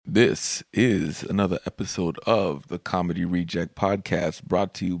This is another episode of the Comedy Reject Podcast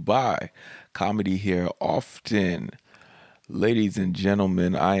brought to you by Comedy Here Often. Ladies and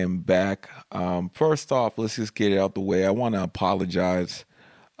gentlemen, I am back. First off, let's just get it out the way. I want to apologize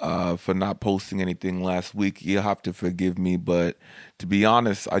for not posting anything last week. You'll have to forgive me, but to be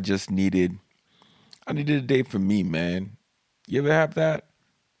honest, I needed a day for me, man. You ever have that?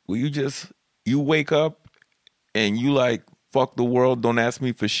 Where you wake up and you like, fuck the world, don't ask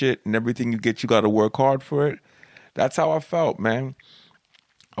me for shit, and everything you get, you got to work hard for it. That's how I felt, man.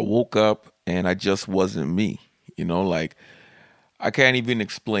 I woke up and I just wasn't me. Like, I can't even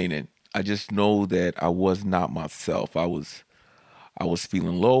explain it. I just know that I was not myself. I was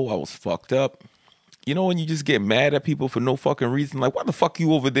feeling low. I was fucked up. You know when you just get mad at people for no fucking reason? Like, why the fuck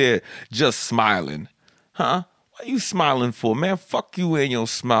you over there just smiling? Huh? What are you smiling for, man? Fuck you and your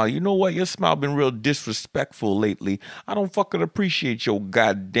smile. You know what? Your smile been real disrespectful lately. I don't fucking appreciate your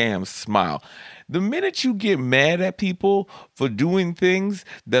goddamn smile. The minute you get mad at people for doing things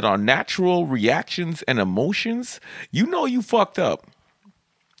that are natural reactions and emotions, you know you fucked up.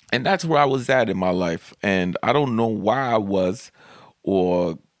 And that's where I was at in my life. And I don't know why I was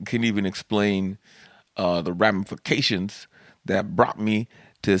or can even explain the ramifications that brought me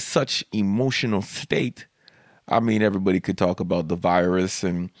to such emotional state. I mean, everybody could talk about the virus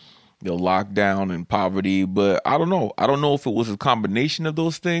and the lockdown and poverty, but I don't know. I don't know if it was a combination of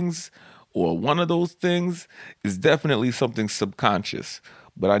those things or one of those things. It's definitely something subconscious,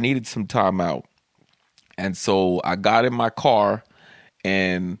 but I needed some time out. And so I got in my car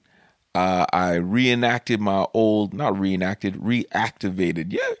and I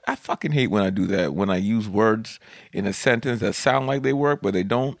reactivated. Yeah, I fucking hate when I do that. When I use words in a sentence that sound like they work, but they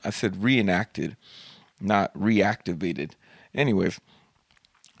don't. I said reenacted, not reactivated. Anyways,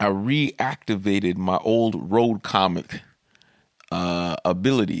 I reactivated my old road comic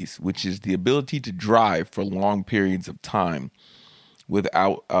abilities, which is the ability to drive for long periods of time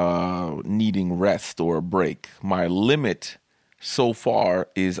without needing rest or a break. My limit so far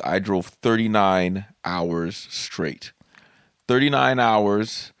is I drove 39 hours straight. 39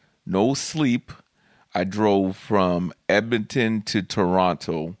 hours, no sleep. I drove from Edmonton to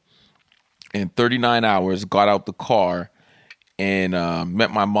Toronto in 39 hours, got out the car, and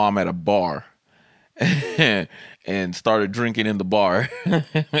met my mom at a bar and started drinking in the bar.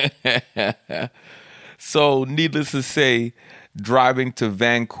 So, needless to say, driving to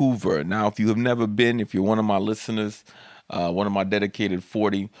Vancouver. Now, if you have never been, if you're one of my listeners, one of my dedicated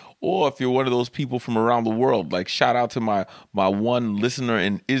 40, or if you're one of those people from around the world, like shout out to my one listener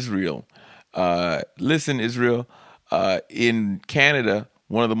in Israel. Listen, Israel, in Canada,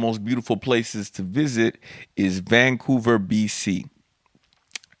 one of the most beautiful places to visit is Vancouver, BC.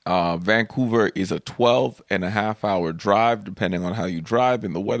 Vancouver is a 12 and a half hour drive, depending on how you drive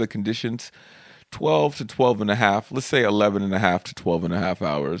and the weather conditions. 12 to 12 and a half, let's say 11 and a half to 12 and a half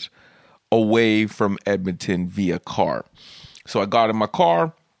hours away from Edmonton via car. So I got in my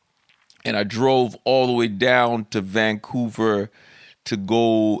car and I drove all the way down to Vancouver to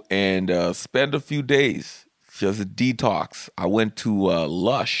go and spend a few days, just a detox. I went to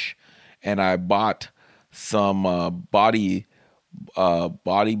Lush and I bought some bath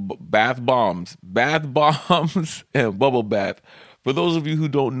bombs and bubble bath. For those of you who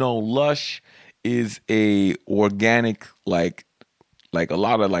don't know, Lush is a organic, like a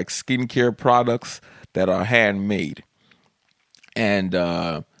lot of like skincare products that are handmade. And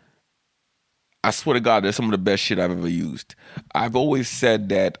I swear to God, they're some of the best shit I've ever used. I've always said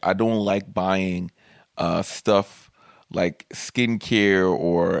that I don't like buying stuff like skincare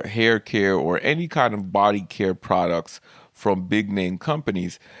or hair care or any kind of body care products from big name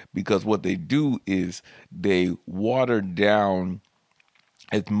companies, because what they do is they water down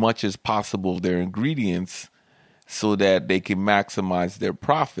as much as possible their ingredients so that they can maximize their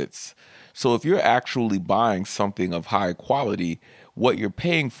profits. So if you're actually buying something of high quality, what you're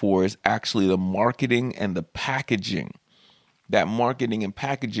paying for is actually the marketing and the packaging. That marketing and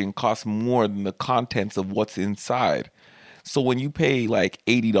packaging costs more than the contents of what's inside. So when you pay like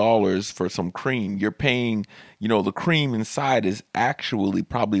 $80 for some cream, you're paying, the cream inside is actually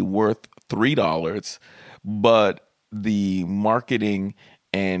probably worth $3, but the marketing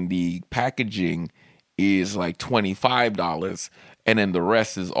and the packaging is like $25, and then the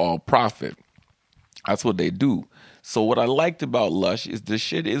rest is all profit. That's what they do. So what I liked about Lush is the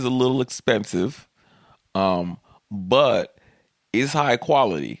shit is a little expensive, but it's high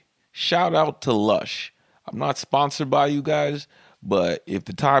quality. Shout out to Lush. I'm not sponsored by you guys, but if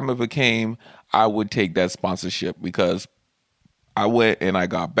the time ever came, I would take that sponsorship because I went and I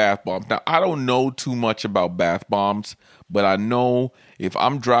got bath bombs. Now, I don't know too much about bath bombs, but I know if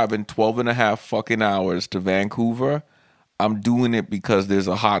I'm driving 12 and a half fucking hours to Vancouver, I'm doing it because there's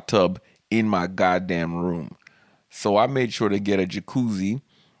a hot tub in my goddamn room. So I made sure to get a jacuzzi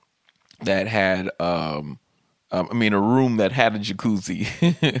that had, a room that had a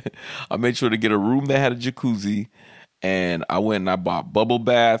jacuzzi. I made sure to get a room that had a jacuzzi, and I went and I bought bubble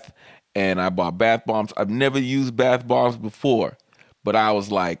bath and I bought bath bombs. I've never used bath bombs before, but I was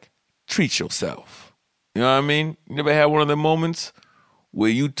like, treat yourself. You know what I mean? You never had one of them moments where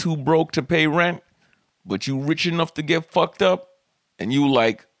you too broke to pay rent, but you rich enough to get fucked up, and you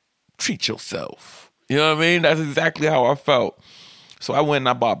like, treat yourself. You know what I mean? That's exactly how I felt. So I went and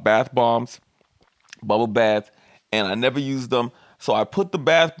I bought bath bombs, bubble bath, and I never used them. So I put the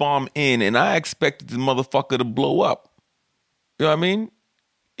bath bomb in, and I expected the motherfucker to blow up. You know what I mean?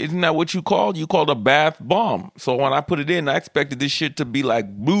 Isn't that what you called? You called a bath bomb. So when I put it in, I expected this shit to be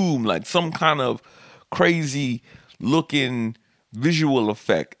like boom, like some kind of crazy looking visual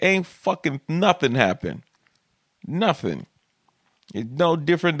effect. Ain't fucking nothing happened. Nothing. It's no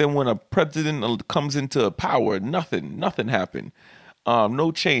different than when a president comes into power. Nothing happened.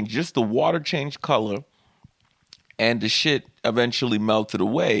 No change. Just the water changed color, and the shit eventually melted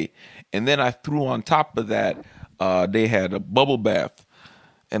away. And then I threw on top of that, they had a bubble bath.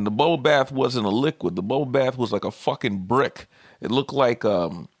 And the bubble bath wasn't a liquid. The bubble bath was like a fucking brick. It looked like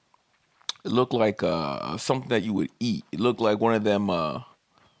something that you would eat. It looked like one of them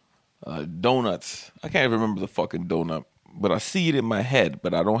donuts. I can't even remember the fucking donut, but I see it in my head,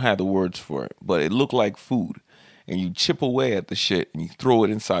 but I don't have the words for it. But it looked like food. And you chip away at the shit and you throw it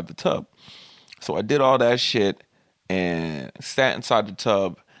inside the tub. So I did all that shit and sat inside the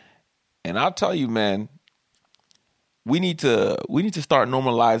tub. And I'll tell you, man, we need to start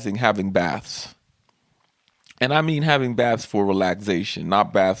normalizing having baths. And I mean having baths for relaxation,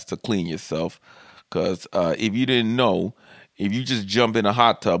 not baths to clean yourself. Because if you didn't know, if you just jump in a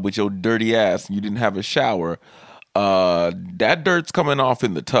hot tub with your dirty ass and you didn't have a shower, that dirt's coming off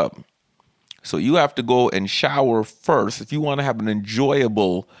in the tub. So you have to go and shower first. If you want to have an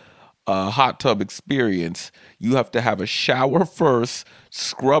enjoyable hot tub experience, you have to have a shower first,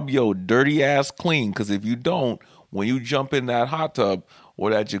 scrub your dirty ass clean. Because if you don't, when you jump in that hot tub or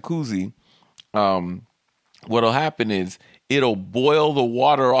that jacuzzi, what'll happen is it'll boil the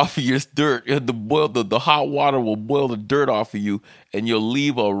water off of your dirt. The hot water will boil the dirt off of you, and you'll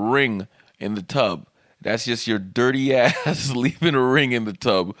leave a ring in the tub. That's just your dirty ass leaving a ring in the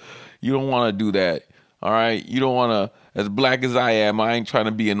tub. You don't want to do that. All right? You don't want to, as black as I am, I ain't trying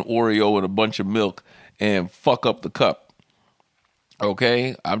to be an Oreo with a bunch of milk and fuck up the cup.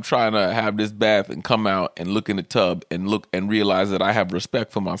 Okay? I'm trying to have this bath and come out and look in the tub and look and realize that I have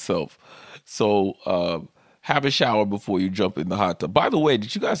respect for myself. So, have a shower before you jump in the hot tub. By the way,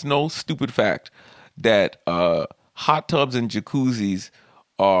 did you guys know, stupid fact, that hot tubs and jacuzzis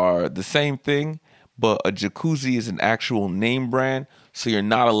are the same thing, but a jacuzzi is an actual name brand, so you're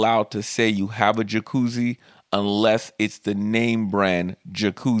not allowed to say you have a jacuzzi unless it's the name brand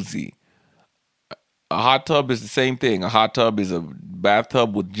jacuzzi. A hot tub is the same thing. A hot tub is a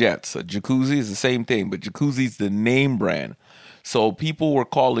bathtub with jets. A jacuzzi is the same thing, but jacuzzi is the name brand. So people were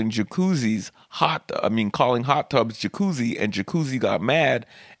calling jacuzzis calling hot tubs jacuzzi, and jacuzzi got mad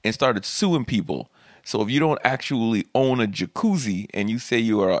and started suing people. So if you don't actually own a jacuzzi and you say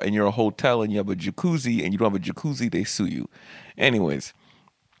you are in your hotel and you have a jacuzzi and you don't have a jacuzzi, they sue you. Anyways,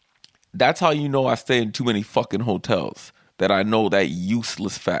 that's how you know I stay in too many fucking hotels, that I know that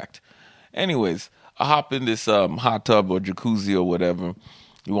useless fact. Anyways, I hop in this hot tub or jacuzzi or whatever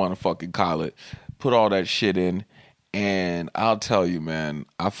you want to fucking call it, put all that shit in, and I'll tell you, man,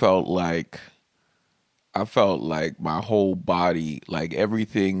 I felt like my whole body, like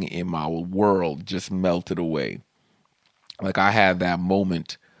everything in my world just melted away. Like I had that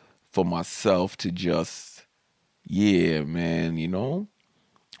moment for myself to just, yeah, man, you know,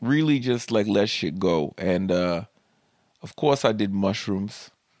 really just like let shit go. And of course I did mushrooms.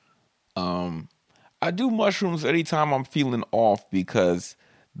 I do mushrooms anytime I'm feeling off because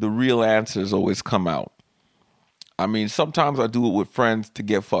the real answers always come out. I mean, sometimes I do it with friends to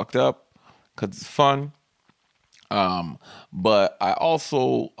get fucked up because it's fun. But I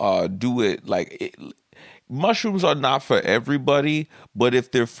also do it mushrooms are not for everybody, but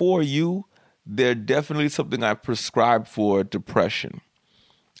if they're for you, they're definitely something I prescribe for depression.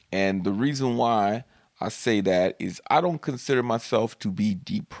 And the reason why I say that is I don't consider myself to be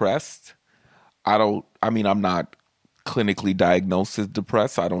depressed. I'm not clinically diagnosed as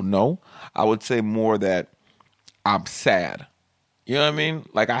depressed. I don't know. I would say more that I'm sad. You know what I mean?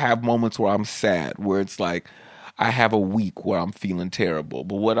 Like I have moments where I'm sad, where it's like, I have a week where I'm feeling terrible.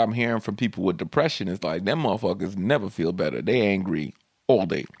 But what I'm hearing from people with depression is like, them motherfuckers never feel better. They angry all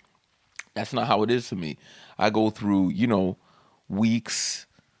day. That's not how it is for me. I go through, weeks,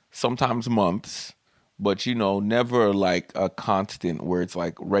 sometimes months, but, never like a constant where it's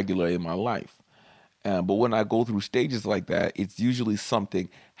like regular in my life. But when I go through stages like that, it's usually something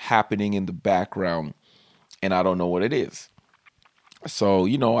happening in the background and I don't know what it is. So,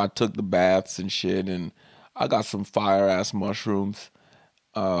 I took the baths and shit and I got some fire ass mushrooms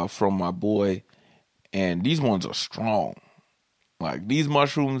from my boy. And these ones are strong. Like, these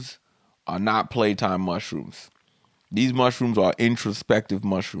mushrooms are not playtime mushrooms. These mushrooms are introspective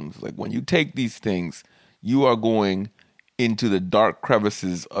mushrooms. Like, when you take these things, you are going into the dark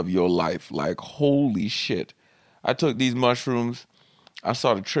crevices of your life. Like, holy shit. I took these mushrooms. I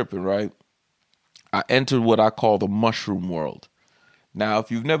started tripping, right? I entered what I call the mushroom world. Now,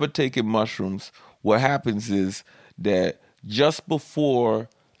 if you've never taken mushrooms, what happens is that just before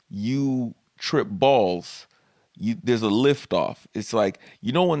you trip balls, there's a liftoff. It's like,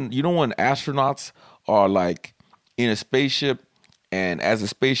 when astronauts are like in a spaceship, and as the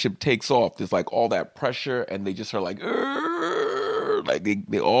spaceship takes off, there's like all that pressure, and they just are like, like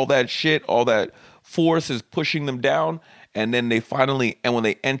they all that shit, all that force is pushing them down, and then and when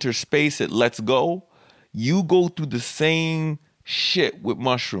they enter space, it lets go. You go through the same shit with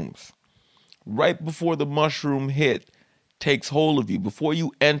mushrooms. Right before the mushroom hit takes hold of you, before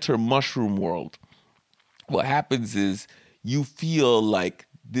you enter mushroom world, what happens is you feel like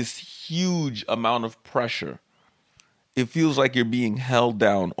this huge amount of pressure. It feels like you're being held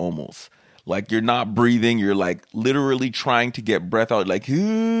down almost. Like you're not breathing. You're like literally trying to get breath out. Like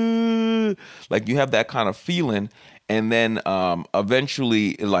you have that kind of feeling. And then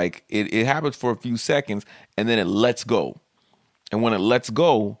eventually like it happens for a few seconds and then it lets go. And when it lets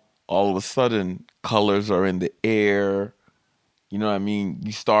go, all of a sudden colors are in the air. You know what I mean?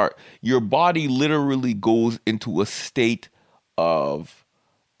 Your body literally goes into a state of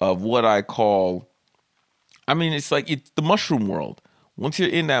what I call, it's like it's the mushroom world. Once you're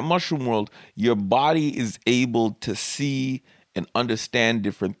in that mushroom world, your body is able to see and understand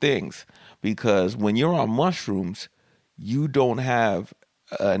different things. Because when you're on mushrooms, you don't have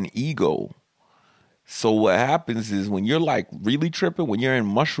an ego. So what happens is when you're like really tripping, when you're in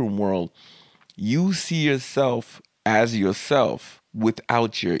mushroom world, you see yourself as yourself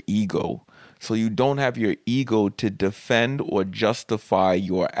without your ego. So you don't have your ego to defend or justify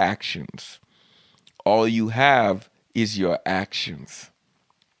your actions. All you have is your actions.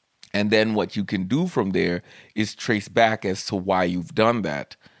 And then what you can do from there is trace back as to why you've done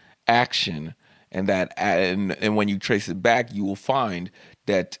that action. And when you trace it back, you will find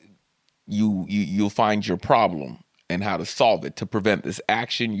that you'll find your problem and how to solve it. To prevent this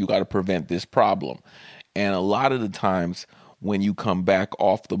action, you got to prevent this problem. And a lot of the times when you come back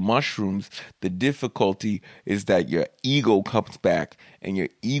off the mushrooms, the difficulty is that your ego comes back, and your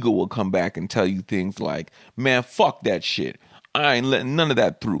ego will come back and tell you things like, man, fuck that shit. I ain't letting none of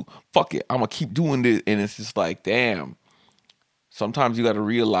that through. Fuck it. I'm going to keep doing this. And it's just like, damn. Sometimes you got to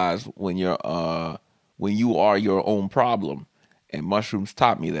realize when you are your own problem. And mushrooms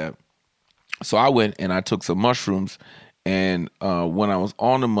taught me that. So I went and I took some mushrooms, and when I was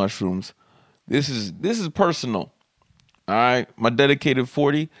on the mushrooms, this is personal. All right, my dedicated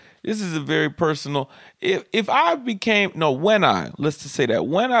 40. This is a very personal. Let's just say that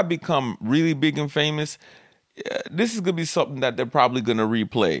when I become really big and famous, this is gonna be something that they're probably gonna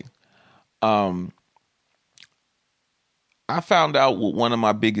replay. I found out what one of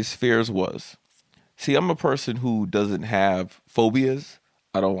my biggest fears was. See, I'm a person who doesn't have phobias.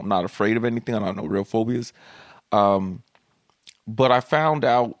 I'm not afraid of anything. I don't know real phobias. But I found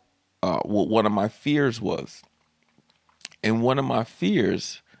out what one of my fears was. And one of my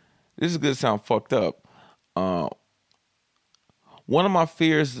fears, this is going to sound fucked up. One of my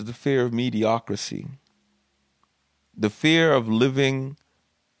fears is the fear of mediocrity. The fear of living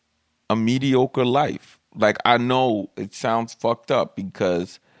a mediocre life. Like, I know it sounds fucked up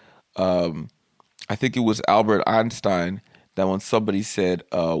because I think it was Albert Einstein that when somebody said,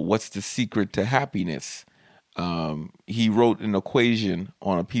 what's the secret to happiness? He wrote an equation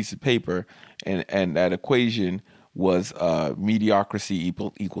on a piece of paper, and that equation was mediocrity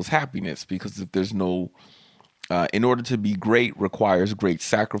equals happiness, because if there's no, in order to be great requires great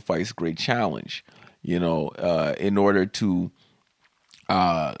sacrifice, great challenge. In order to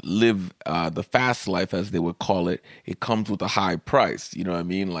live the fast life, as they would call it, it comes with a high price. You know what I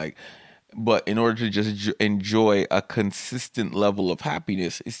mean? Like, but in order to just enjoy a consistent level of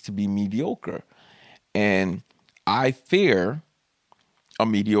happiness is to be mediocre. And I fear a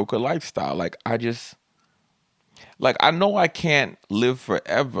mediocre lifestyle. Like, I just, like, I know I can't live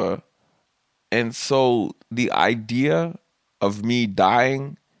forever. And so the idea of me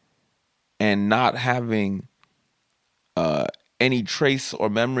dying and not having any trace or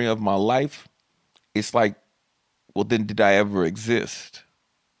memory of my life, it's like, well, then did I ever exist?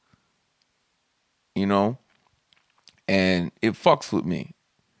 You know? And it fucks with me.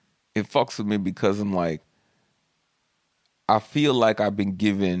 It fucks with me because I'm like, I feel like I've been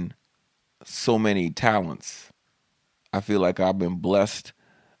given so many talents. I feel like I've been blessed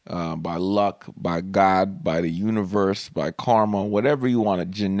by luck, by God, by the universe, by karma, whatever you want to,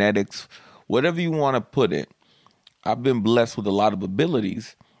 genetics, whatever you want to put it. I've been blessed with a lot of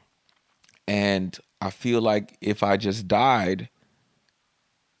abilities. And I feel like if I just died,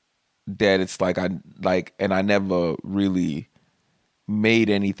 that it's like and I never really made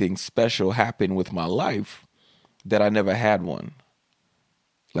anything special happen with my life, that I never had one.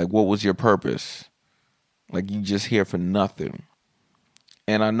 Like, what was your purpose? Like, you just here for nothing.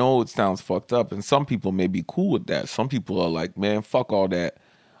 And I know it sounds fucked up, and some people may be cool with that. Some people are like, man, fuck all that.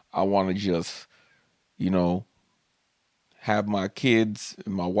 I want to just, have my kids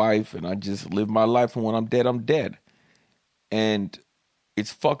and my wife, and I just live my life, and when I'm dead, I'm dead. And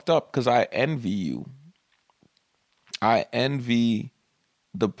it's fucked up because I envy you. I envy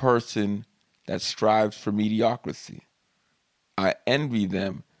the person that strives for mediocrity. I envy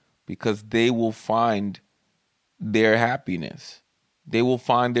them because they will find their happiness. They will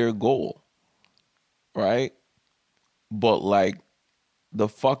find their goal, right? But like, the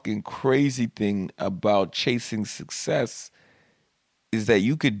fucking crazy thing about chasing success is that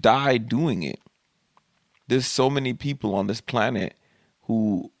you could die doing it. There's so many people on this planet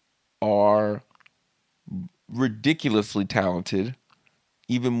who are ridiculously talented,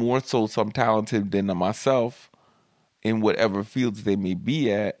 even more so some talented than myself in whatever fields they may be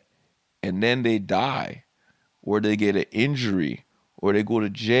at, and then they die, or they get an injury, or they go to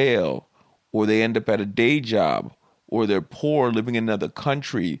jail, or they end up at a day job, or they're poor living in another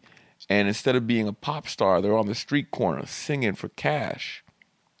country, and instead of being a pop star, they're on the street corner singing for cash.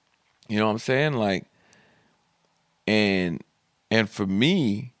 You know what I'm saying? Like, and for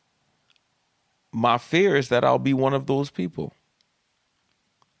me, my fear is that I'll be one of those people.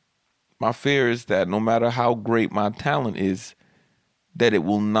 My fear is that no matter how great my talent is, that it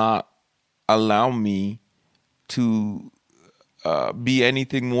will not allow me to be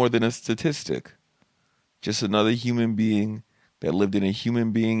anything more than a statistic. Just another human being that lived in a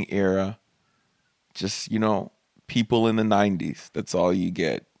human being era. Just, people in the 90s. That's all you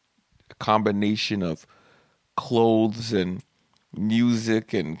get. A combination of clothes and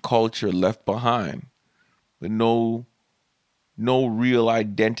music and culture left behind, but no real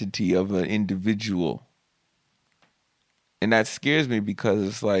identity of an individual. And that scares me because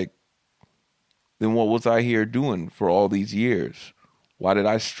it's like, then what was I here doing for all these years? Why did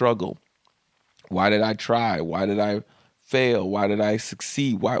I struggle? Why did I try? Why did I fail? Why did I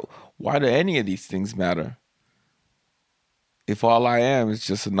succeed? Why do any of these things matter? If all I am is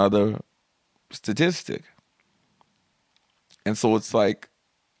just another statistic. And so it's like,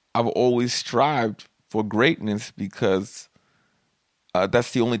 I've always strived for greatness because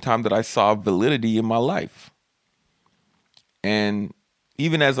that's the only time that I saw validity in my life. And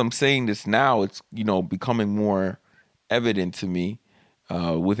even as I'm saying this now, it's, becoming more evident to me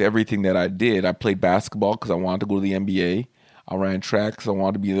with everything that I did. I played basketball because I wanted to go to the NBA. I ran track because I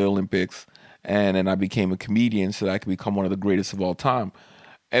wanted to be in the Olympics. And then I became a comedian so that I could become one of the greatest of all time.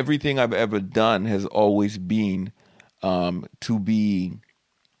 Everything I've ever done has always been to be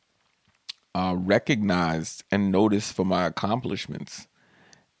recognized and noticed for my accomplishments.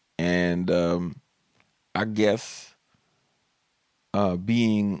 And I guess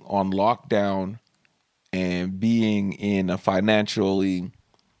being on lockdown and being in a financially,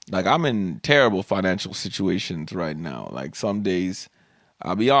 like, I'm in terrible financial situations right now. Like, some days,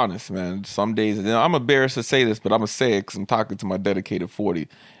 I'll be honest, man, some days, and I'm embarrassed to say this, but I'm going to say it because I'm talking to my dedicated 40,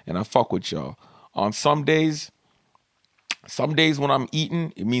 and I fuck with y'all. On some days when I'm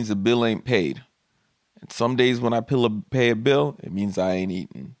eating, it means the bill ain't paid. And some days when I pay a bill, it means I ain't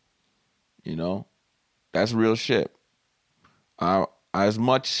eating. That's real shit. As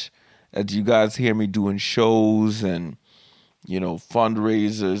much as you guys hear me doing shows and,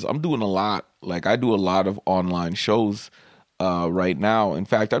 fundraisers, I'm doing a lot. Like, I do a lot of online shows right now. In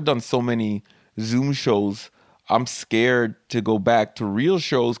fact, I've done so many Zoom shows, I'm scared to go back to real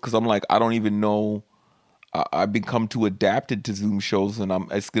shows because I'm like, I don't even know. I've become too adapted to Zoom shows, and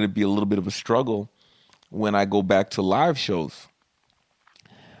it's going to be a little bit of a struggle when I go back to live shows.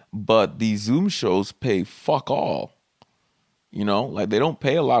 But these Zoom shows pay fuck all. Like, they don't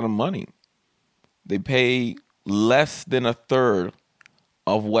pay a lot of money. They pay less than a third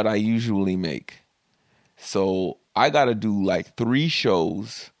of what I usually make. So I got to do like 3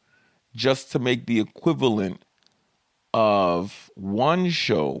 shows just to make the equivalent of 1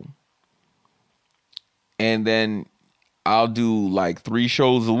 show. And then I'll do like 3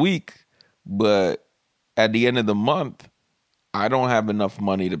 shows a week. But at the end of the month, I don't have enough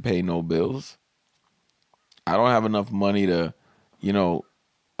money to pay no bills. I don't have enough money to, you know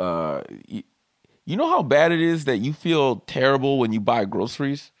how bad it is that you feel terrible when you buy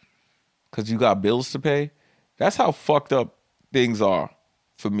groceries because you got bills to pay? That's how fucked up things are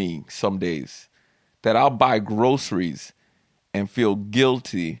for me some days. That I'll buy groceries and feel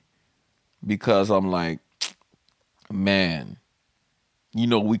guilty because I'm like, man,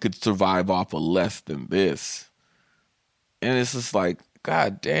 we could survive off of less than this. And it's just like,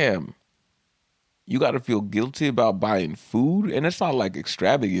 God damn, you got to feel guilty about buying food. And it's not like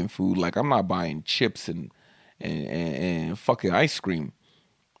extravagant food. Like I'm not buying chips and fucking ice cream.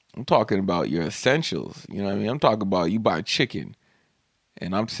 I'm talking about your essentials. You know what I mean? I'm talking about you buy chicken.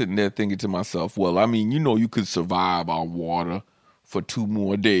 And I'm sitting there thinking to myself, well, I mean, you could survive on water for 2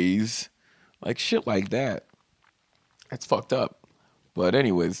 more days. Like shit like that. That's fucked up. But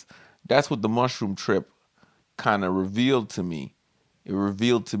anyways, that's what the mushroom trip kind of revealed to me. It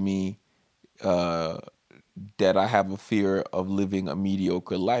revealed to me that I have a fear of living a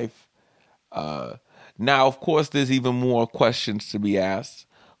mediocre life. Now, of course, there's even more questions to be asked.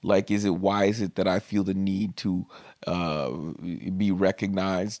 Like, why is it that I feel the need to be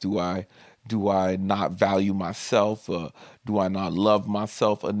recognized? Do I not value myself? Do I not love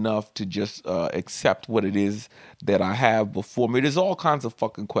myself enough to just accept what it is that I have before me? There's all kinds of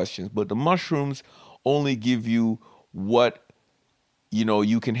fucking questions, but the mushrooms only give you what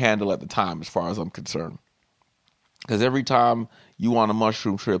you can handle at the time, as far as I'm concerned. Because every time you on a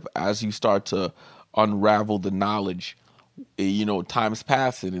mushroom trip, as you start to unravel the knowledge, time's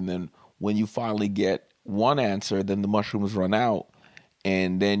passing, and then when you finally get one answer, then the mushrooms run out,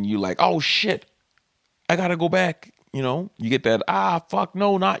 and then you like, oh shit, I gotta go back. You get that, fuck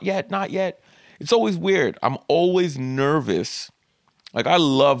no, not yet. It's always weird. I'm always nervous. Like I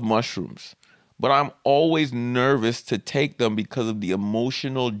love mushrooms, but I'm always nervous to take them because of the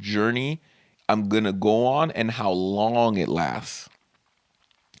emotional journey I'm gonna go on and how long it lasts.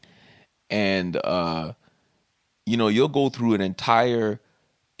 And you'll go through an entire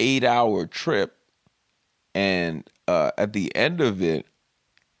 8-hour trip, and at the end of it,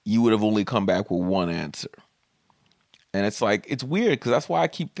 you would have only come back with one answer. And it's like, it's weird because that's why I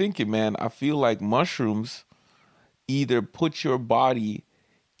keep thinking, man, I feel like mushrooms either put your body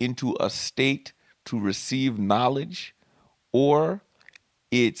into a state to receive knowledge, or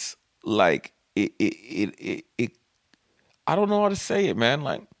it's like it I don't know how to say it, man.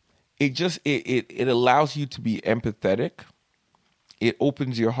 Like it allows you to be empathetic. It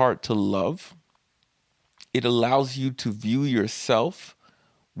opens your heart to love. It allows you to view yourself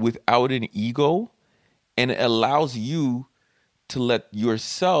without an ego, and it allows you to let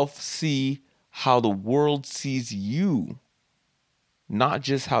yourself see how the world sees you, not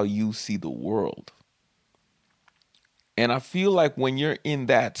just how you see the world. And I feel like when you're in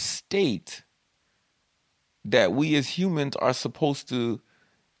that state, that we as humans are supposed to,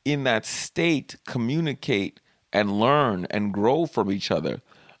 in that state, communicate and learn and grow from each other.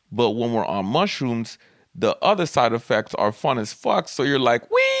 But when we're on mushrooms, the other side effects are fun as fuck. So you're like,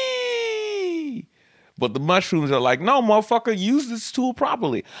 wee! But the mushrooms are like, no, motherfucker, use this tool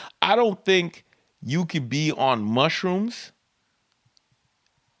properly. I don't think you could be on mushrooms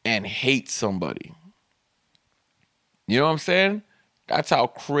and hate somebody. You know what I'm saying? That's how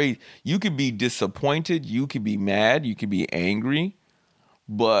crazy. You could be disappointed. You could be mad. You could be angry.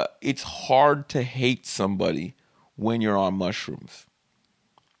 But it's hard to hate somebody when you're on mushrooms.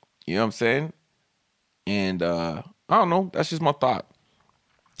 You know what I'm saying? And I don't know. That's just my thought.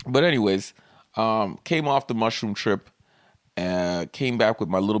 But anyways, came off the mushroom trip and came back with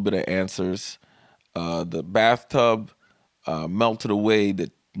my little bit of answers. The bathtub melted away the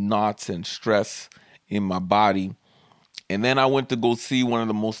knots and stress in my body. And then I went to go see one of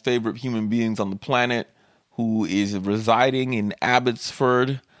the most favorite human beings on the planet, who is residing in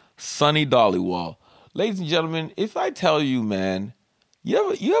Abbotsford, Sunny Dhaliwal. Ladies and gentlemen, if I tell you, man,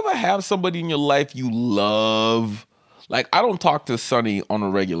 you ever have somebody in your life you love? Like, I don't talk to Sunny on a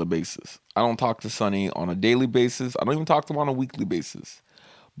regular basis. I don't talk to Sunny on a daily basis. I don't even talk to him on a weekly basis.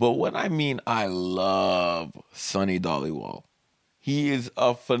 But when I mean I love Sunny Dhaliwal, he is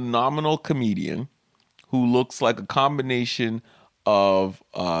a phenomenal comedian who looks like a combination of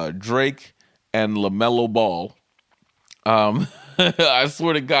Drake and LaMelo Ball. I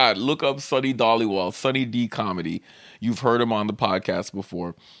swear to God, look up Sonny Dollywall, Sonny D Comedy. You've heard him on the podcast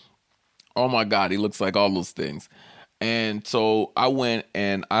before. Oh my God, he looks like all those things. And so I went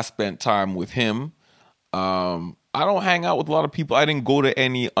and I spent time with him. I don't hang out with a lot of people. I didn't go to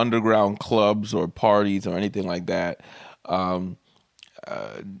any underground clubs or parties or anything like that. I'm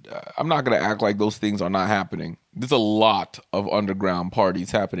not going to act like those things are not happening. There's a lot of underground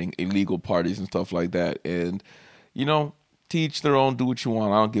parties happening, illegal parties and stuff like that. And, teach their own, do what you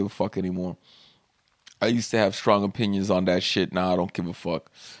want. I don't give a fuck anymore. I used to have strong opinions on that shit. Now I don't give a fuck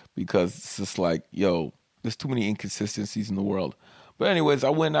because it's just like, yo, there's too many inconsistencies in the world. But anyways, I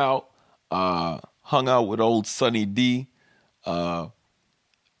went out, hung out with old Sonny D, got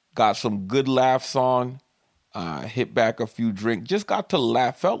some good laughs on, hit back a few drinks, just got to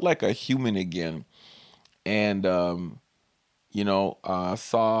laugh, felt like a human again. And,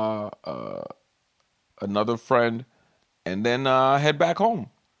 saw another friend and then head back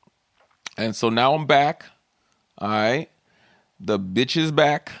home. And so now I'm back. All right. The bitch is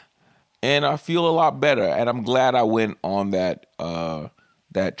back. And I feel a lot better. And I'm glad I went on that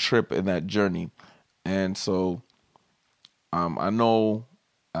trip and that journey. And so I know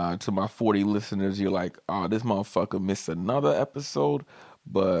to my 40 listeners, you're like, oh, this motherfucker missed another episode.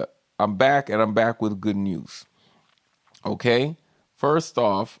 But I'm back, and I'm back with good news. Okay? First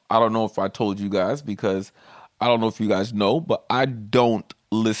off, I don't know if I told you guys, because I don't know if you guys know, but I don't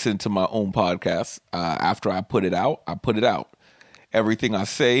listen to my own podcast. After I put it out, I put it out. Everything I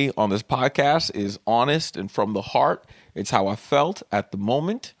say on this podcast is honest and from the heart. It's how I felt at the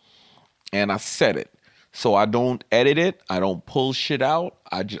moment, and I said it. So I don't edit it. I don't pull shit out.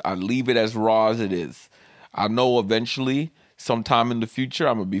 I leave it as raw as it is. I know eventually, sometime in the future,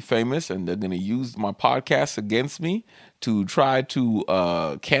 I'm going to be famous, and they're going to use my podcast against me to try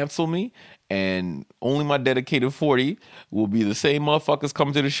to cancel me. And only my dedicated 40 will be the same motherfuckers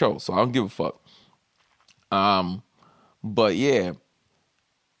coming to the show. So I don't give a fuck. But yeah,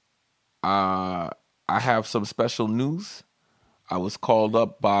 I have some special news. I was called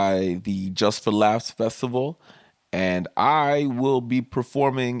up by the Just for Laughs Festival, and I will be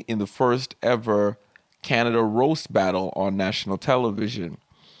performing in the first ever Canada Roast Battle on national television,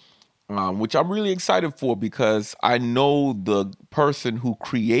 which I'm really excited for because I know the person who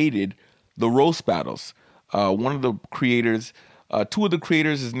created the roast battles. One of the creators, two of the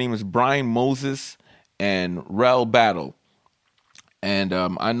creators, his name is Brian Moses and Rel Battle. And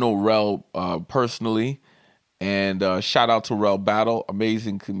I know Rel personally. And shout out to Rel Battle,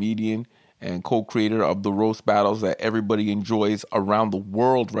 amazing comedian and co-creator of the roast battles that everybody enjoys around the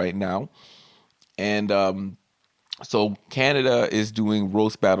world right now. And so Canada is doing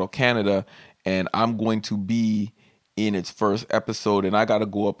Roast Battle Canada, and I'm going to be in its first episode, and I got to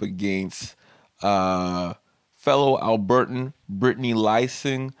go up against fellow Albertan Brittany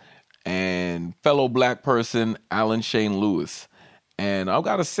Lysing and fellow black person Alan Shane Lewis. And I've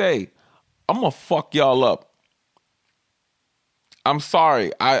got to say, I'm going to fuck y'all up. I'm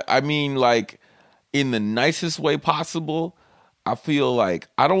sorry. I mean, like, in the nicest way possible. I feel like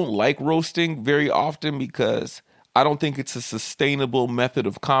I don't like roasting very often because I don't think it's a sustainable method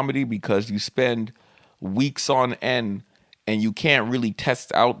of comedy, because you spend weeks on end and you can't really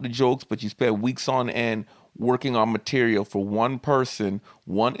test out the jokes, but you spend weeks on end working on material for one person,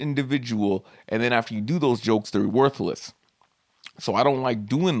 one individual, and then after you do those jokes, they're worthless. So I don't like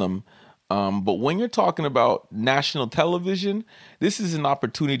doing them. But when you're talking about national television, this is an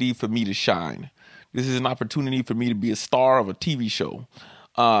opportunity for me to shine. This is an opportunity for me to be a star of a TV show.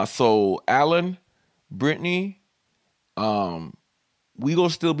 So Alan, Brittany, we gonna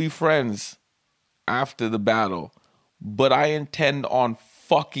still be friends after the battle, but I intend on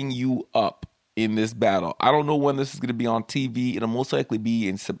fucking you up in this battle. I don't know when this is gonna be on TV. It'll most likely be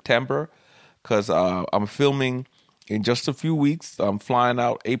in September, because I'm filming in just a few weeks. I'm flying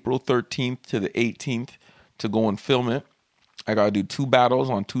out April 13th to the 18th to go and film it. I got to do 2 battles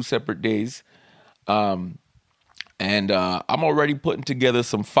on 2 separate days. And I'm already putting together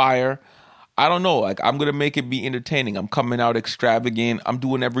some fire. I don't know. Like, I'm going to make it be entertaining. I'm coming out extravagant. I'm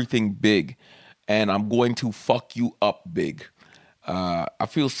doing everything big. And I'm going to fuck you up big. I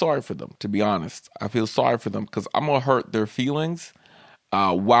feel sorry for them, to be honest. I feel sorry for them because I'm going to hurt their feelings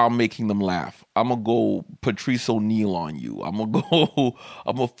while making them laugh. I'm going to go Patrice O'Neal on you. I'm going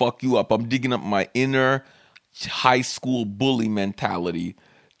to fuck you up. I'm digging up my inner high school bully mentality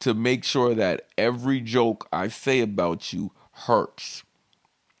to make sure that every joke I say about you hurts.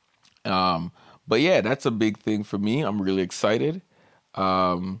 But yeah, that's a big thing for me. I'm really excited.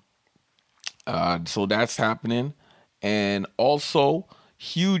 So that's happening. And also,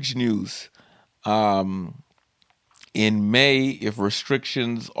 huge news. In May, if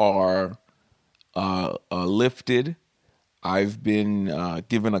restrictions are lifted, I've been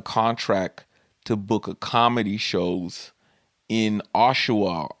given a contract to book a comedy shows in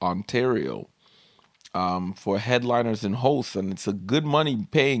Oshawa, Ontario, for headliners and hosts, and it's a good money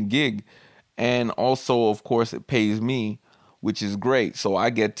paying gig, and also, of course, it pays me, which is great. So I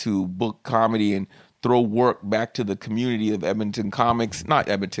get to book comedy and throw work back to the community of Edmonton comics. Not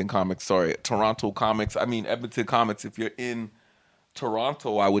Edmonton comics, sorry, Toronto comics. I mean Edmonton comics. If you're in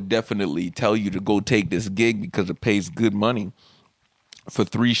Toronto, I would definitely tell you to go take this gig because it pays good money for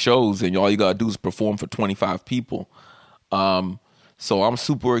 3 shows, and all you gotta do is perform for 25 people. So I'm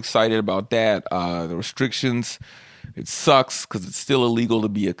super excited about that. The restrictions, it sucks because it's still illegal to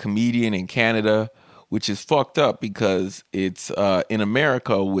be a comedian in Canada, which is fucked up because it's in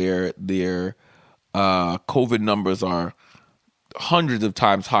America where their COVID numbers are hundreds of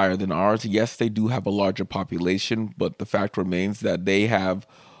times higher than ours. Yes, they do have a larger population, but the fact remains that they have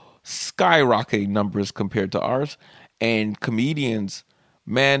skyrocketing numbers compared to ours. And comedians,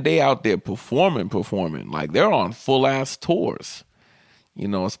 man, they out there performing. Like they're on full ass tours,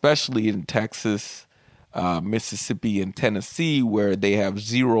 especially in Texas, Mississippi, and Tennessee, where they have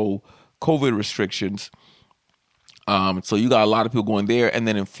zero COVID restrictions. So you got a lot of people going there. And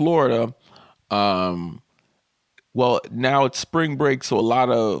then in Florida, well, now it's spring break, so a lot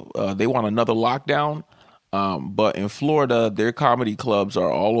of they want another lockdown. But in Florida, their comedy clubs are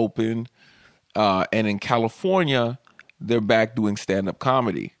all open. And in California, they're back doing stand-up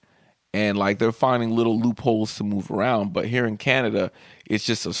comedy. And like they're finding little loopholes to move around. But here in Canada, it's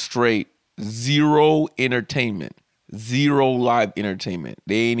just a straight zero entertainment, zero live entertainment.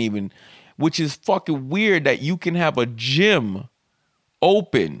 They ain't even, which is fucking weird that you can have a gym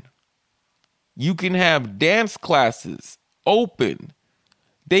open. You can have dance classes open.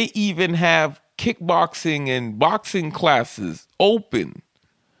 They even have kickboxing and boxing classes open.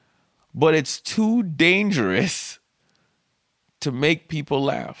 But it's too dangerous to make people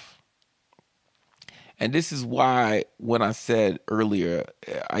laugh. And this is why when I said earlier,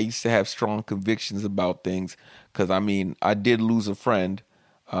 I used to have strong convictions about things. Because, I did lose a friend.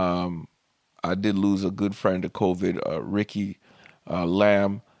 I did lose a good friend to COVID. Ricky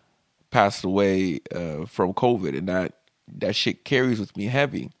Lamb passed away from COVID. And that shit carries with me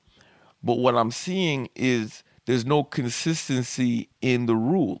heavy. But what I'm seeing is there's no consistency in the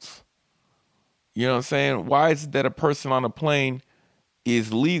rules. You know what I'm saying? Why is it that a person on a plane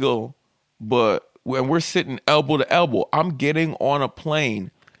is legal, but when we're sitting elbow to elbow, I'm getting on a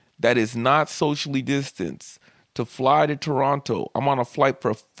plane that is not socially distanced to fly to Toronto. I'm on a flight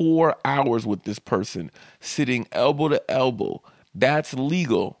for 4 hours with this person, sitting elbow to elbow. That's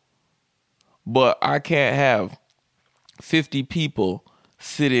legal. But I can't have 50 people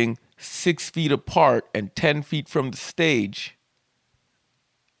sitting 6 feet apart and 10 feet from the stage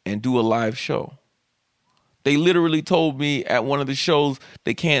and do a live show. They literally told me at one of the shows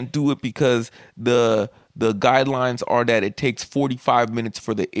they can't do it because the guidelines are that it takes 45 minutes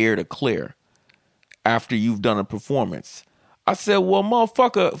for the air to clear after you've done a performance. I said, well,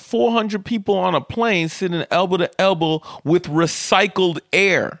 motherfucker, 400 people on a plane sitting elbow to elbow with recycled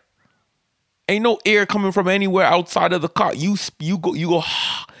air. Ain't no air coming from anywhere outside of the car. You go,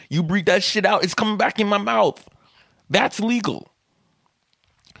 you breathe that shit out. It's coming back in my mouth. That's legal.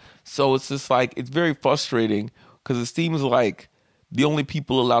 So it's just like, it's very frustrating because it seems like the only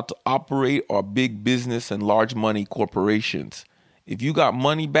people allowed to operate are big business and large money corporations. If you got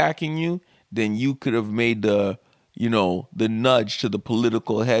money backing you, then you could have made the nudge to the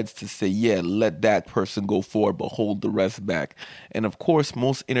political heads to say, yeah, let that person go forward, but hold the rest back. And of course,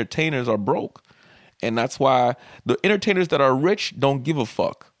 most entertainers are broke. And that's why the entertainers that are rich don't give a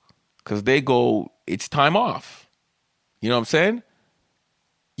fuck because they go, it's time off. You know what I'm saying?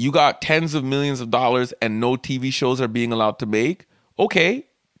 You got tens of millions of dollars and no TV shows are being allowed to make. Okay,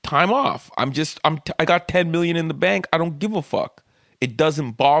 time off. I got 10 million in the bank. I don't give a fuck. It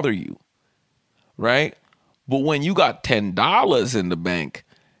doesn't bother you, right? But when you got $10 in the bank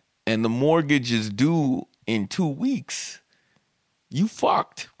and the mortgage is due in 2 weeks, you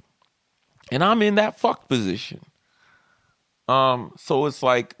fucked. And I'm in that fucked position. So it's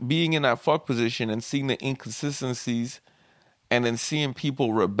like being in that fucked position and seeing the inconsistencies and then seeing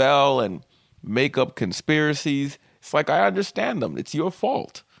people rebel and make up conspiracies. It's like, I understand them. It's your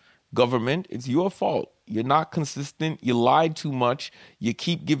fault. Government, it's your fault. You're not consistent. You lied too much. You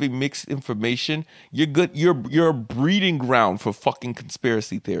keep giving mixed information. You're good. You're a breeding ground for fucking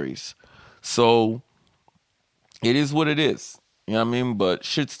conspiracy theories. So it is what it is. You know what I mean? But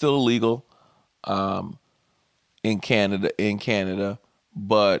shit's still illegal in Canada.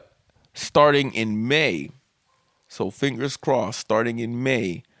 But starting in May, So fingers crossed, starting in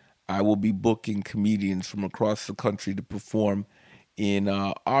May, I will be booking comedians from across the country to perform in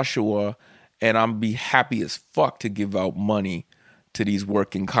Oshawa, and I'm be happy as fuck to give out money to these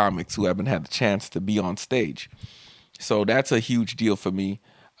working comics who haven't had the chance to be on stage. So that's a huge deal for me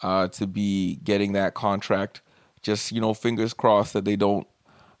to be getting that contract. Just, fingers crossed that they don't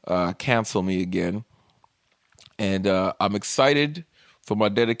cancel me again. And I'm excited for my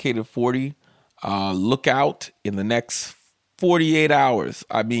dedicated 40. Look out in the next 48 hours.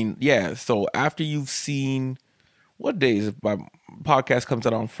 I mean, yeah. So after you've seen, what days? If my podcast comes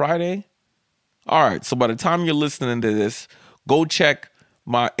out on Friday. All right. So by the time you're listening to this, go check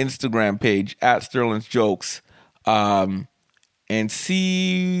my Instagram page at Sterling's Jokes and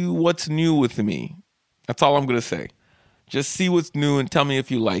see what's new with me. That's all I'm going to say. Just see what's new and tell me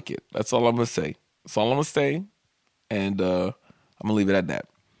if you like it. That's all I'm going to say. That's all I'm going to say. And I'm going to leave it at that.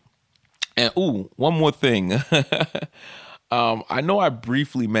 And, one more thing. I know I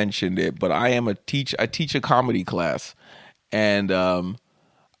briefly mentioned it, but I teach a comedy class. And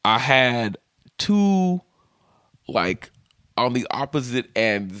I had two, on the opposite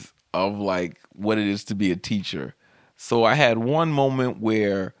ends of, what it is to be a teacher. So I had one moment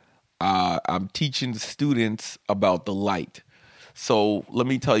where I'm teaching students about the light. So let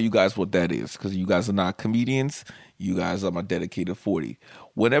me tell you guys what that is, because you guys are not comedians. You guys are my dedicated 40.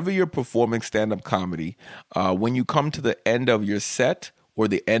 Whenever you're performing stand-up comedy, when you come to the end of your set or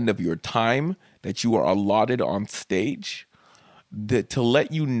the end of your time that you are allotted on stage, to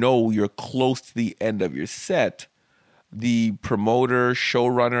let you know you're close to the end of your set, the promoter,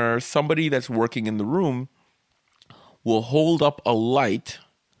 showrunner, somebody that's working in the room will hold up a light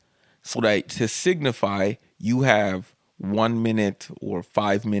so that to signify you have 1 minute or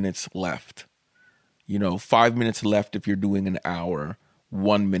 5 minutes left. 5 minutes left if you're doing an hour,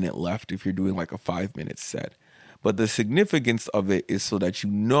 1 minute left if you're doing a 5-minute set. But the significance of it is so that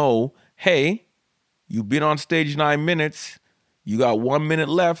hey, you've been on stage 9 minutes, you got 1 minute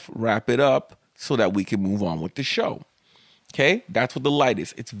left, wrap it up so that we can move on with the show. Okay, that's what the light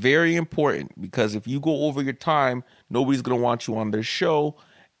is. It's very important because if you go over your time, nobody's going to want you on their show,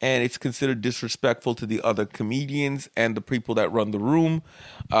 and it's considered disrespectful to the other comedians and the people that run the room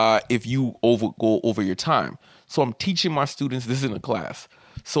if you go over your time. So I'm teaching my students this in a class.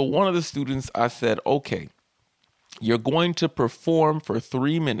 So one of the students, I said, okay, you're going to perform for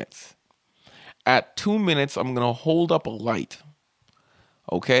 3 minutes. At 2 minutes, I'm going to hold up a light.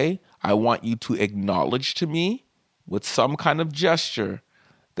 Okay, I want you to acknowledge to me with some kind of gesture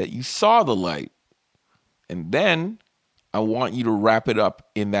that you saw the light. And then I want you to wrap it up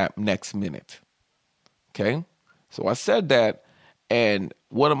in that next minute. Okay? So I said that, and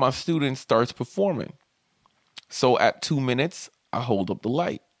one of my students starts performing. So at 2 minutes, I hold up the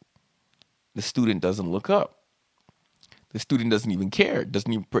light. The student doesn't look up. The student doesn't even care,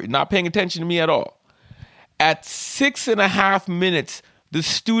 not paying attention to me at all. At 6.5 minutes, the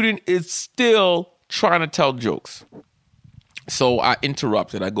student is still trying to tell jokes. So I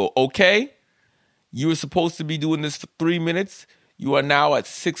interrupted. I go, okay, you were supposed to be doing this for 3 minutes. You are now at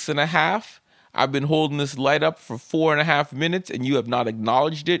 6.5. I've been holding this light up for 4.5 minutes and you have not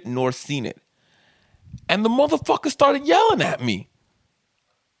acknowledged it nor seen it. And the motherfucker started yelling at me.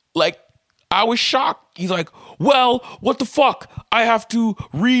 I was shocked. He's like, well, what the fuck? I have to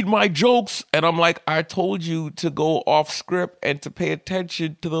read my jokes. And I'm like, I told you to go off script and to pay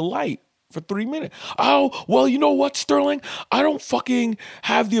attention to the light for 3 minutes. Oh, well, you know what, Sterling? I don't fucking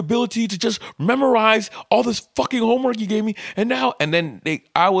have the ability to just memorize all this fucking homework you gave me. And then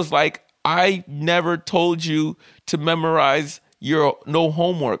I was like, I never told you to memorize your no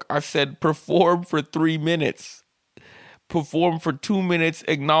homework. I said perform for 3 minutes. Perform for 2 minutes,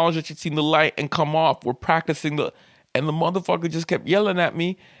 acknowledge that you've seen the light, and come off. We're practicing and the motherfucker just kept yelling at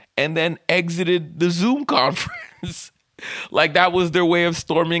me and then exited the Zoom conference. That was their way of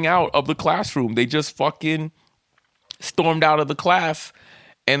storming out of the classroom. They just fucking stormed out of the class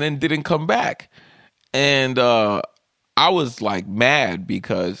and then didn't come back. And I was mad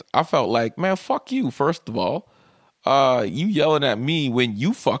because I felt like, man, fuck you, first of all. You yelling at me when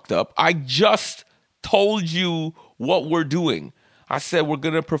you fucked up. I just told you what we're doing. I said we're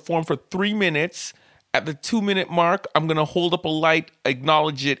going to perform for 3 minutes. At the 2 minute mark, I'm going to hold up a light,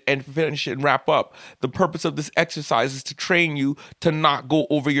 acknowledge it, and finish it and wrap up. The purpose of this exercise is to train you to not go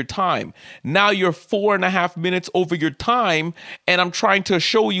over your time. Now you're 4.5 minutes over your time, and I'm trying to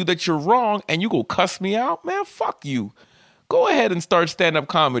show you that you're wrong, and you go cuss me out? Man, fuck you. Go ahead and start stand-up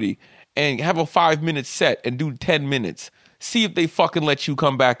comedy and have a 5-minute set and do 10 minutes. See if they fucking let you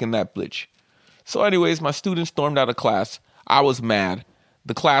come back in that bitch. So anyways, my students stormed out of class. I was mad.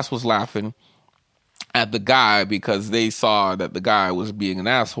 The class was laughing. at the guy because they saw that the guy was being an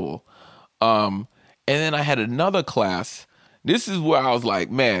asshole. And then I had another class. This is where I was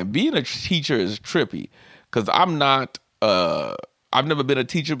like, man, being a teacher is trippy because I'm not, I've never been a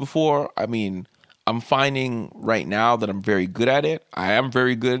teacher before. I mean, I'm finding right now that I'm very good at it. I am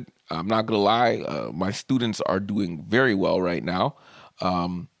very good. I'm not going to lie. My students are doing very well right now.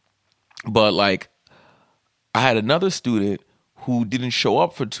 But like, I had another student who didn't show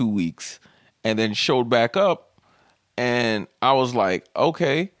up for 2 weeks and then showed back up. And I was like,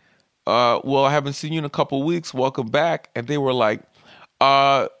 okay, well, I haven't seen you in a couple of weeks. Welcome back. And they were like,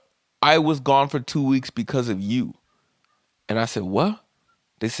 I was gone for 2 weeks because of you. And I said, what?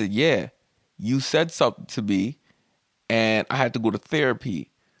 They said, yeah, you said something to me and I had to go to therapy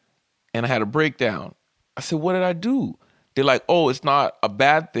and I had a breakdown. I said, what did I do? They're like, oh, it's not a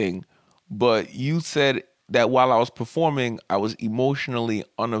bad thing, but you said that while I was performing, I was emotionally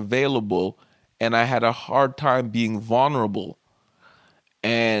unavailable and I had a hard time being vulnerable.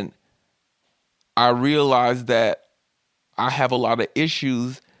 And I realized that I have a lot of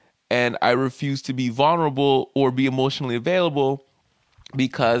issues and I refuse to be vulnerable or be emotionally available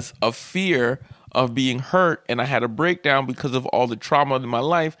because of fear of being hurt. And I had a breakdown because of all the trauma in my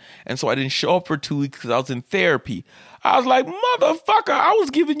life. And so I didn't show up for 2 weeks because I was in therapy. I was like, motherfucker, I was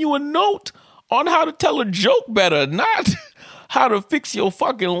giving you a note on how to tell a joke better, not how to fix your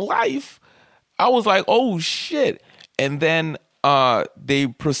fucking life. I was like, oh shit. And then they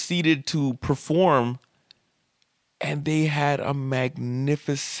proceeded to perform and they had a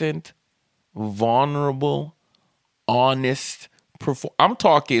magnificent, vulnerable, honest perform. I'm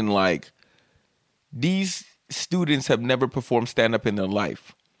talking like these students have never performed stand-up in their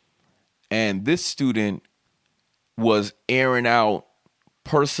life. And this student was airing out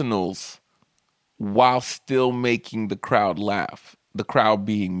personals while still making the crowd laugh, the crowd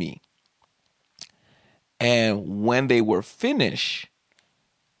being me. And when they were finished,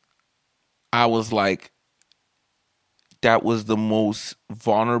 I was like, that was the most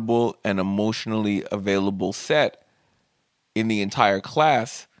vulnerable and emotionally available set in the entire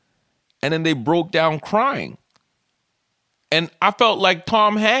class. And then they broke down crying. And I felt like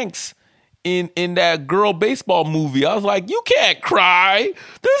Tom Hanks in that girl baseball movie. I was like, you can't cry.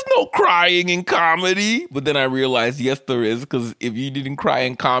 There's no crying in comedy. But then I realized, yes, there is. Because if you didn't cry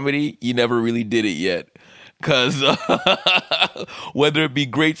in comedy, you never really did it yet. Because whether it be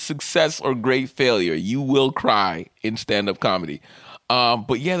great success or great failure, you will cry in stand-up comedy.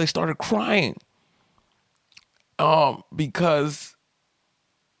 But yeah, they started crying. Because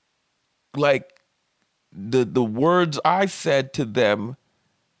like the words I said to them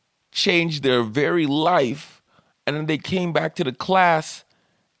changed their very life. And then they came back to the class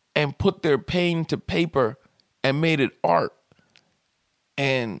and put their pain to paper and made it art.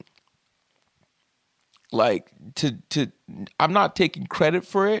 And like to I'm not taking credit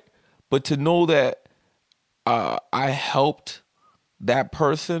for it, but to know that I helped that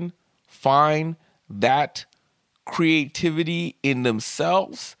person find that creativity in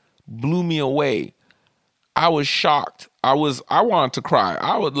themselves blew me away. I was shocked. I wanted to cry.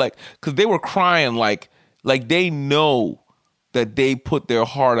 I would like, because they were crying like they know that they put their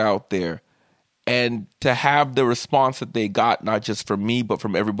heart out there. And to have the response that they got, not just from me, but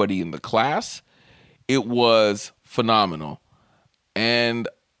from everybody in the class, it was phenomenal. And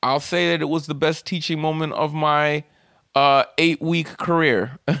I'll say that it was the best teaching moment of my 8-week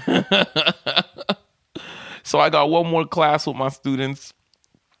career. So I got one more class with my students,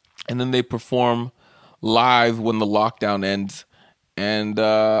 and then they perform live when the lockdown ends. And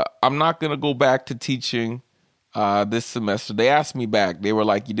I'm not going to go back to teaching this semester. They asked me back. They were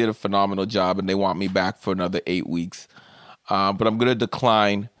like, you did a phenomenal job, and they want me back for another 8 weeks. But I'm going to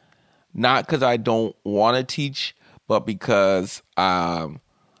decline, not because I don't want to teach, but because I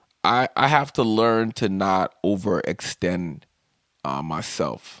have to learn to not overextend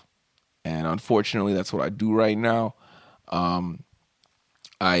myself. And unfortunately, that's what I do right now.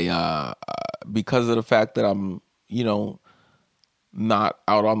 Because of the fact that I'm, not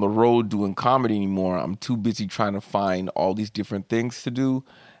out on the road doing comedy anymore, I'm too busy trying to find all these different things to do.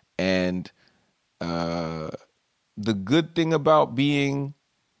 And the good thing about being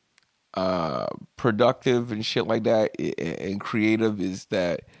productive and shit like that and creative is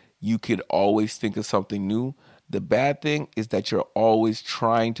that you could always think of something new. The bad thing is that you're always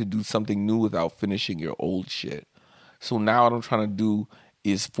trying to do something new without finishing your old shit. So now what I'm trying to do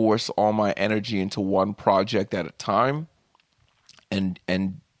is force all my energy into one project at a time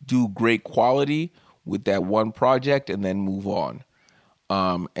and do great quality with that one project and then move on.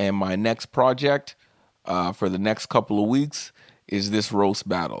 And my next project for the next couple of weeks is this roast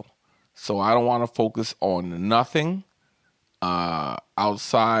battle. So I don't want to focus on nothing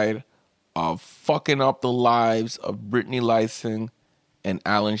outside of fucking up the lives of Brittany Lysing and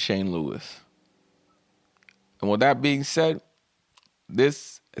Alan Shane Lewis. And with that being said,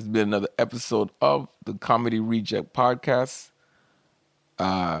 this has been another episode of the Comedy Reject Podcast.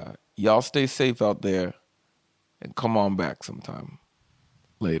 Y'all stay safe out there and come on back sometime.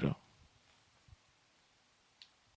 Later.